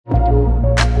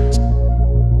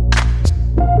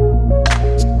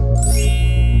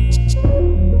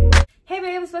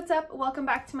up? Welcome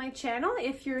back to my channel.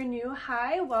 If you're new,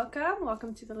 hi,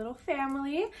 welcome to the little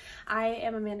family. I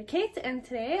am Amanda Kate, and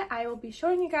today I will be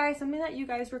showing you guys something that you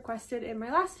guys requested in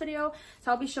my last video.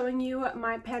 So I'll be showing you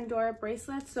my Pandora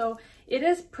bracelet. So it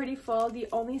is pretty full. The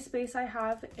only space I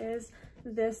have is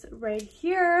this right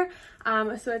here,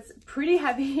 so it's pretty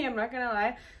heavy, I'm not gonna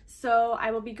lie. So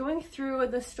I will be going through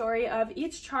the story of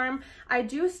each charm. I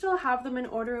do still have them in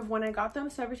order of when I got them,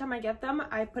 so every time I get them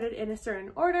I put it in a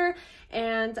certain order,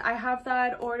 and I have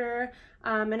that order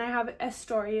and I have a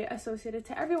story associated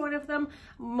to every one of them.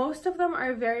 Most of them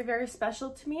are very, very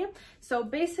special to me. So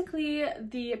basically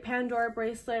the Pandora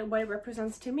bracelet, what it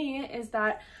represents to me is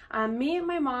that me,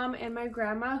 my mom, and my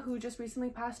grandma, who just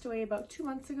recently passed away about 2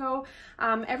 months ago,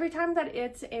 every time that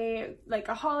it's a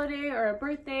holiday or a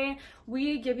birthday,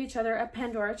 we give each other a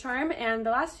Pandora charm. And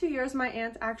the last few years my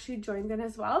aunt actually joined in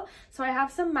as well. So I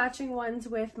have some matching ones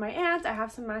with my aunt, I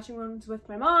have some matching ones with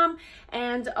my mom,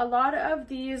 and a lot of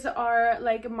these are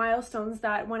like milestones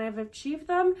that when I've achieved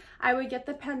them, I would get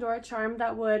the Pandora charm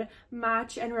that would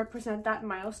match and represent that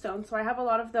milestone. So I have a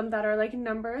lot of them that are like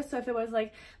numbers. So if it was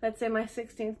like, let's say my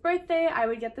 16th birthday, I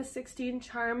would get the 16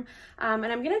 charm, and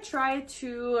I'm gonna try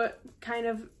to kind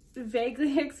of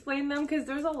vaguely explain them because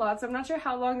there's a lot, so I'm not sure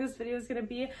how long this video is going to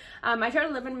be. I try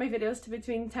to limit my videos to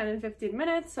between 10 and 15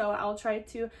 minutes, so I'll try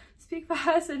to speak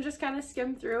fast and just kind of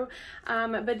skim through,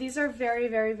 but these are very,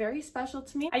 very, very special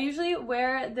to me. I usually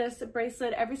wear this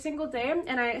bracelet every single day,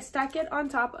 and I stack it on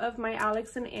top of my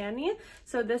Alex and Annie.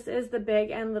 So this is the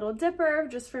big and little dipper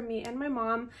just for me and my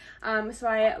mom. So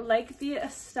I like the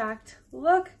stacked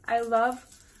look. I love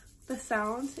the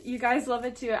sound. You guys love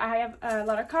it too. I have a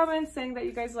lot of comments saying that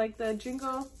you guys like the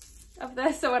jingle of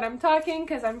this. So when I'm talking,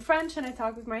 because I'm French and I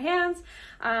talk with my hands,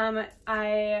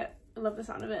 I love the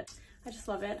sound of it. I just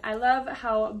love it. I love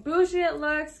how bougie it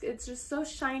looks. It's just so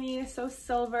shiny, so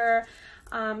silver,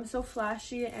 so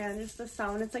flashy, and just the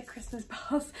sound, it's like Christmas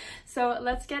bells. So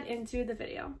let's get into the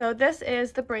video. So this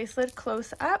is the bracelet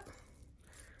close up.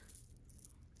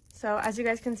 So as you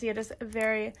guys can see, it is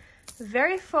very,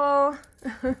 very full.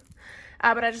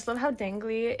 But I just love how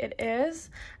dangly it is.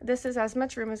 This is as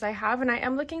much room as I have, and I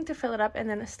am looking to fill it up and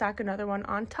then stack another one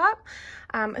on top.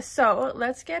 So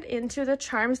let's get into the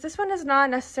charms. This one is not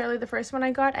necessarily the first one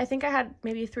I got. I think I had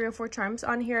maybe 3 or 4 charms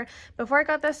on here before I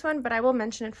got this one, but I will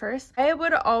mention it first. I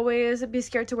would always be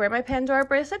scared to wear my Pandora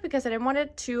bracelet because I didn't want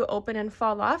it to open and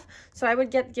fall off. So I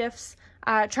would get gifts,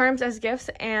 charms as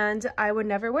gifts, and I would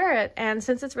never wear it. And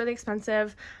since it's really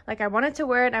expensive, like, I wanted to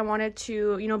wear it, I wanted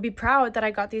to, you know, be proud that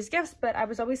I got these gifts, but I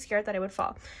was always scared that it would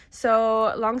fall.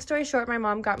 So long story short, my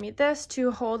mom got me this to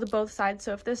hold both sides.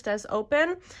 So if this does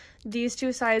open, these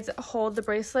 2 sides hold the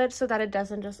bracelet so that it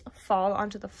doesn't just fall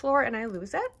onto the floor and I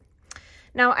lose it.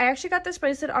 Now, I actually got this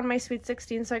bracelet on my Sweet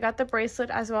 16, so I got the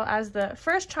bracelet as well as the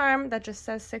first charm that just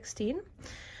says 16.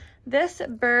 This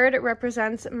bird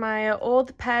represents my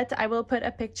old pet. I will put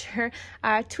a picture,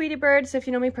 Tweety Bird. So if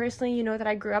you know me personally, you know that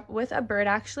I grew up with a bird,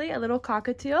 actually, a little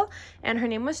cockatiel, and her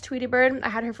name was Tweety Bird. I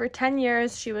had her for 10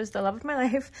 years. She was the love of my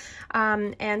life,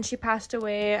 and she passed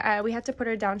away. We had to put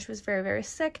her down. She was very, very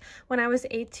sick when I was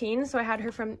 18, so I had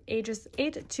her from ages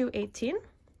 8 to 18.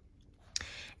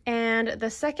 And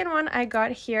the second one I got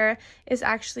here is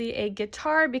actually a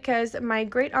guitar because my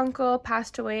great uncle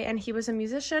passed away and he was a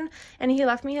musician and he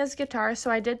left me his guitar.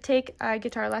 So I did take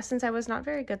guitar lessons. I was not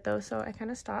very good though, so I kind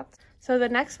of stopped. So the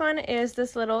next one is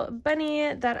this little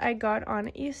bunny that I got on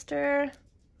Easter.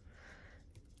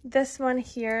 This one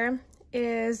here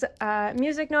is a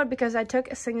music note because I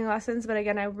took singing lessons, but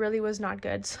again, I really was not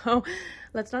good, so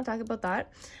let's not talk about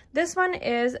that. This one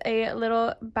is a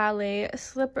little ballet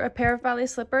slipper, a pair of ballet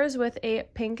slippers with a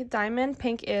pink diamond.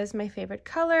 Pink is my favorite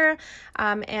color,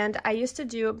 and I used to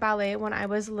do ballet when I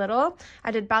was little.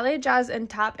 I did ballet, jazz, and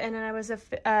tap, and then I was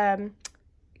a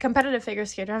competitive figure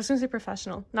skater. I was gonna say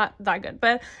professional, not that good,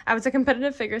 but I was a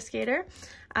competitive figure skater.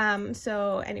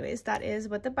 So anyways, that is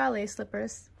what the ballet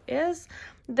slippers is.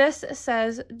 This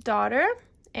says daughter,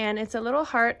 and it's a little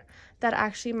heart that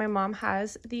actually my mom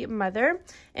has the mother,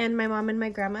 and my mom and my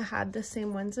grandma had the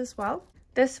same ones as well.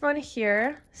 This one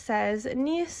here says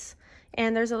niece,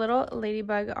 and there's a little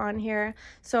ladybug on here,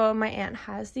 so my aunt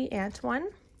has the aunt one.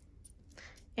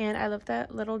 And I love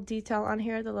that little detail on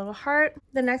here, the little heart.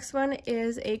 The next one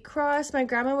is a cross. My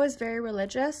grandma was very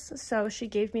religious, so she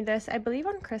gave me this, I believe,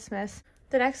 on Christmas.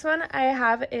 The next one I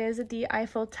have is the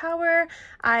Eiffel Tower.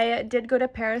 I did go to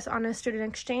Paris on a student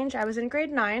exchange. I was in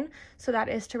grade 9, so that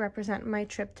is to represent my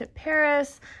trip to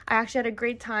Paris. I actually had a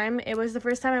great time. It was the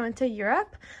first time I went to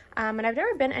Europe, and I've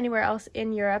never been anywhere else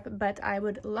in Europe, but I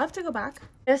would love to go back.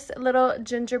 This little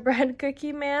gingerbread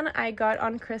cookie man I got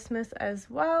on Christmas as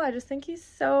well. I just think he's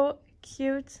so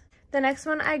cute. The next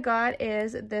one I got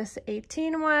is this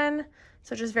 18 one.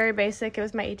 So just very basic. It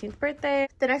was my 18th birthday.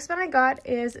 The next one I got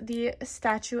is the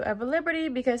Statue of Liberty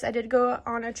because I did go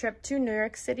on a trip to New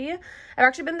York City. I've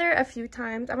actually been there a few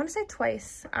times. I want to say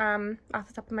twice off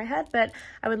the top of my head, but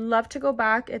I would love to go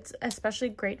back. It's especially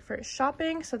great for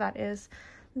shopping. So that is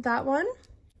that one.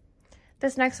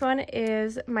 This next one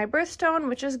is my birthstone,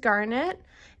 which is garnet,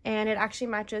 and it actually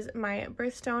matches my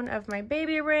birthstone of my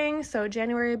baby ring. So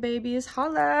January babies,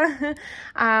 holla.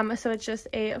 So it's just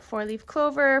a 4-leaf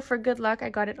clover for good luck. I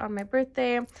got it on my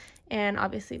birthday, and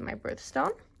obviously my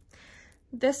birthstone.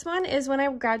 This one is when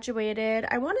I graduated.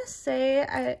 I want to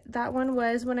say that one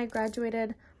was when I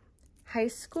graduated high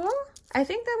school. I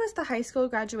think that was the high school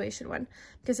graduation one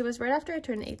because it was right after I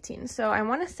turned 18. So I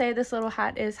want to say this little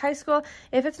hat is high school.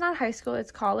 If it's not high school,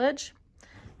 it's college,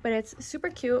 but it's super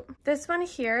cute. This one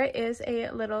here is a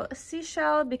little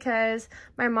seashell because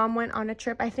my mom went on a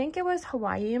trip. I think it was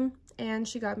Hawaii, and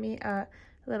she got me a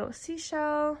little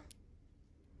seashell.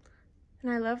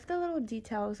 And I love the little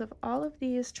details of all of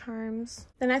these charms.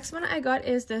 The next one I got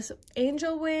is this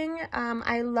angel wing.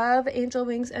 I love angel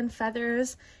wings and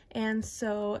feathers, and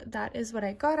so that is what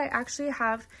I got. I actually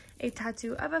have a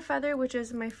tattoo of a feather, which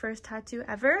is my first tattoo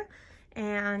ever,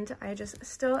 and I just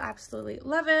still absolutely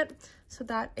love it. So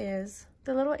that is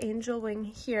the little angel wing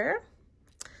here.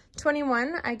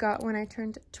 21 I got when I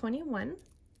turned 21.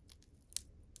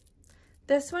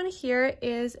 This one here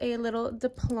is a little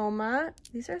diploma.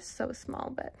 These are so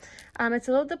small, but it's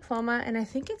a little diploma, and I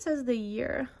think it says the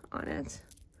year on it.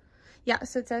 Yeah,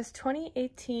 so it says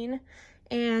 2018,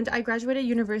 and I graduated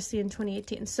university in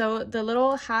 2018. So the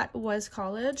little hat was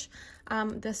college.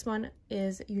 This one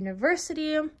is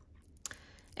university.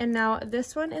 And now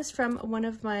this one is from one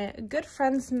of my good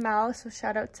friends, Mel. So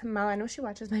shout out to Mel. I know she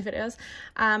watches my videos.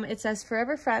 It says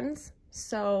Forever Friends.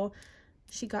 So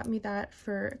she got me that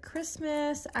for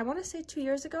Christmas, I want to say 2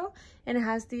 years ago, and it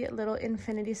has the little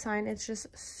infinity sign. It's just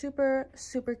super,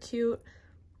 super cute,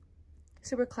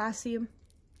 super classy.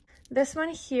 This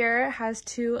one here has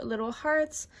 2 little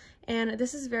hearts, and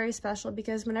this is very special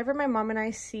because whenever my mom and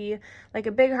I see like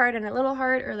a big heart and a little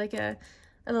heart, or like a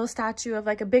little statue of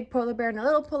like a big polar bear and a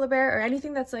little polar bear, or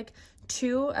anything that's like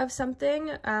 2 of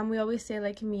something, we always say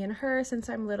like me and her since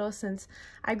I'm little, since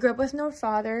I grew up with no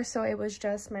father, so it was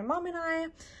just my mom and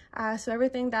I. So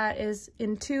everything that is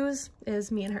in 2s is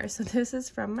me and her. So this is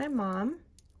from my mom.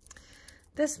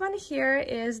 This one here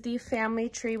is the family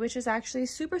tree, which is actually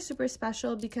super, super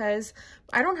special because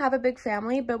I don't have a big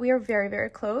family, but we are very, very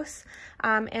close.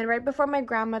 And right before my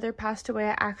grandmother passed away,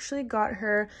 I actually got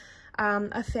her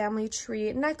a family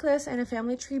tree necklace and a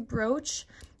family tree brooch,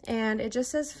 and it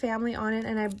just says family on it,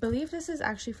 and I believe this is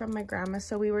actually from my grandma.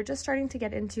 So we were just starting to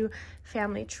get into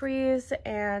family trees,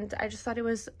 and I just thought it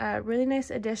was a really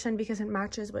nice addition because it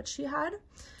matches what she had.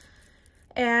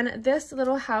 And this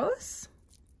little house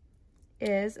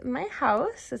is my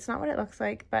house. It's not what it looks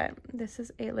like, but this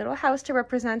is a little house to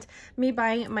represent me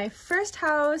buying my first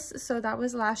house. So that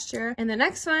was last year. And the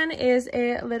next one is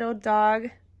a little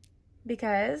dog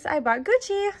because I bought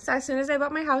Gucci. So as soon as I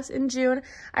bought my house in June,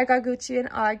 I got Gucci in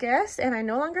August, and I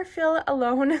no longer feel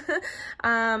alone.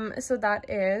 So that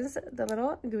is the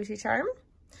little Gucci charm.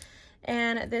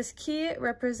 And this key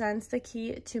represents the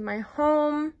key to my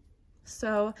home.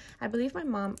 So I believe my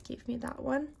mom gave me that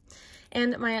one.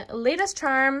 And my latest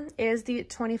charm is the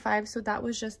 25. So that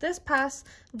was just this past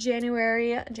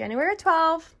January. January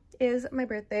 12th is my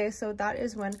birthday. So that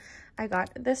is when I got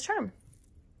this charm.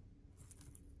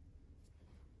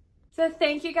 So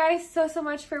thank you guys so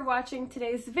much for watching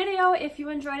today's video. If you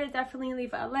enjoyed it, definitely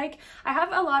leave a like. I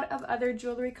have a lot of other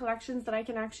jewelry collections that I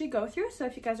can actually go through, so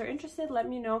if you guys are interested, let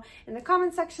me know in the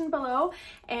comment section below.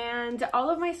 And all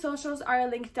of my socials are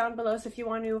linked down below, so if you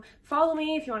want to follow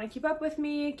me, if you want to keep up with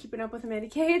me, keeping up with Amanda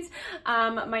Kates,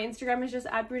 my Instagram is just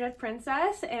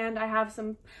 @brunetteprincesse, and I have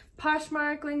some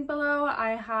Poshmark link below.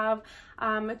 I have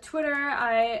Twitter.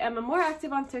 I am more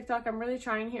active on TikTok. I'm really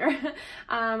trying here.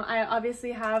 I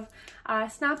obviously have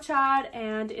Snapchat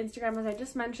and Instagram, as I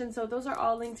just mentioned, so those are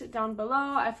all linked down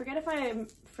below. I forget if I'm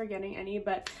forgetting any,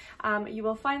 but you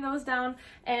will find those down.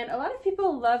 And a lot of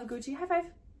people love Gucci. High five.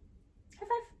 High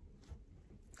five.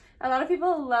 A lot of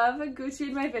people love Gucci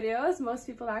in my videos. Most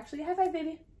people actually. High five,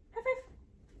 baby. High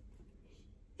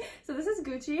five. So this is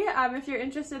Gucci. If you're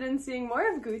interested in seeing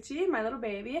more of Gucci, my little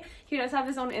baby, he does have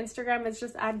his own Instagram. It's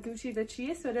just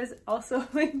 @GucciTheCheese, so it is also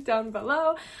linked down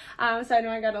below. So I know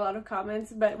I got a lot of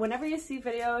comments, but whenever you see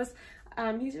videos,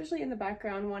 he's usually in the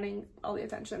background wanting all the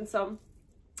attention. So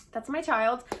that's my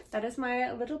child. That is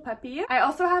my little puppy. I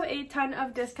also have a ton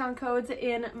of discount codes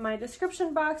in my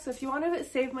description box, so if you want to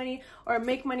save money or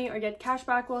make money or get cash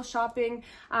back while shopping,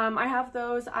 I have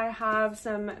those. I have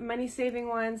some money saving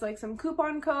ones, like some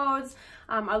coupon codes,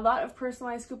 a lot of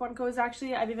personalized coupon codes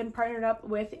actually. I've even partnered up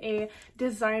with a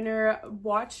designer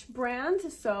watch brand,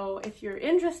 so if you're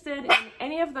interested in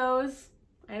any of those,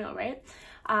 I know, right?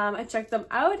 Check them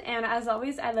out, and as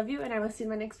always, I love you and I will see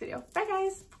you in my next video. Bye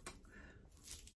guys!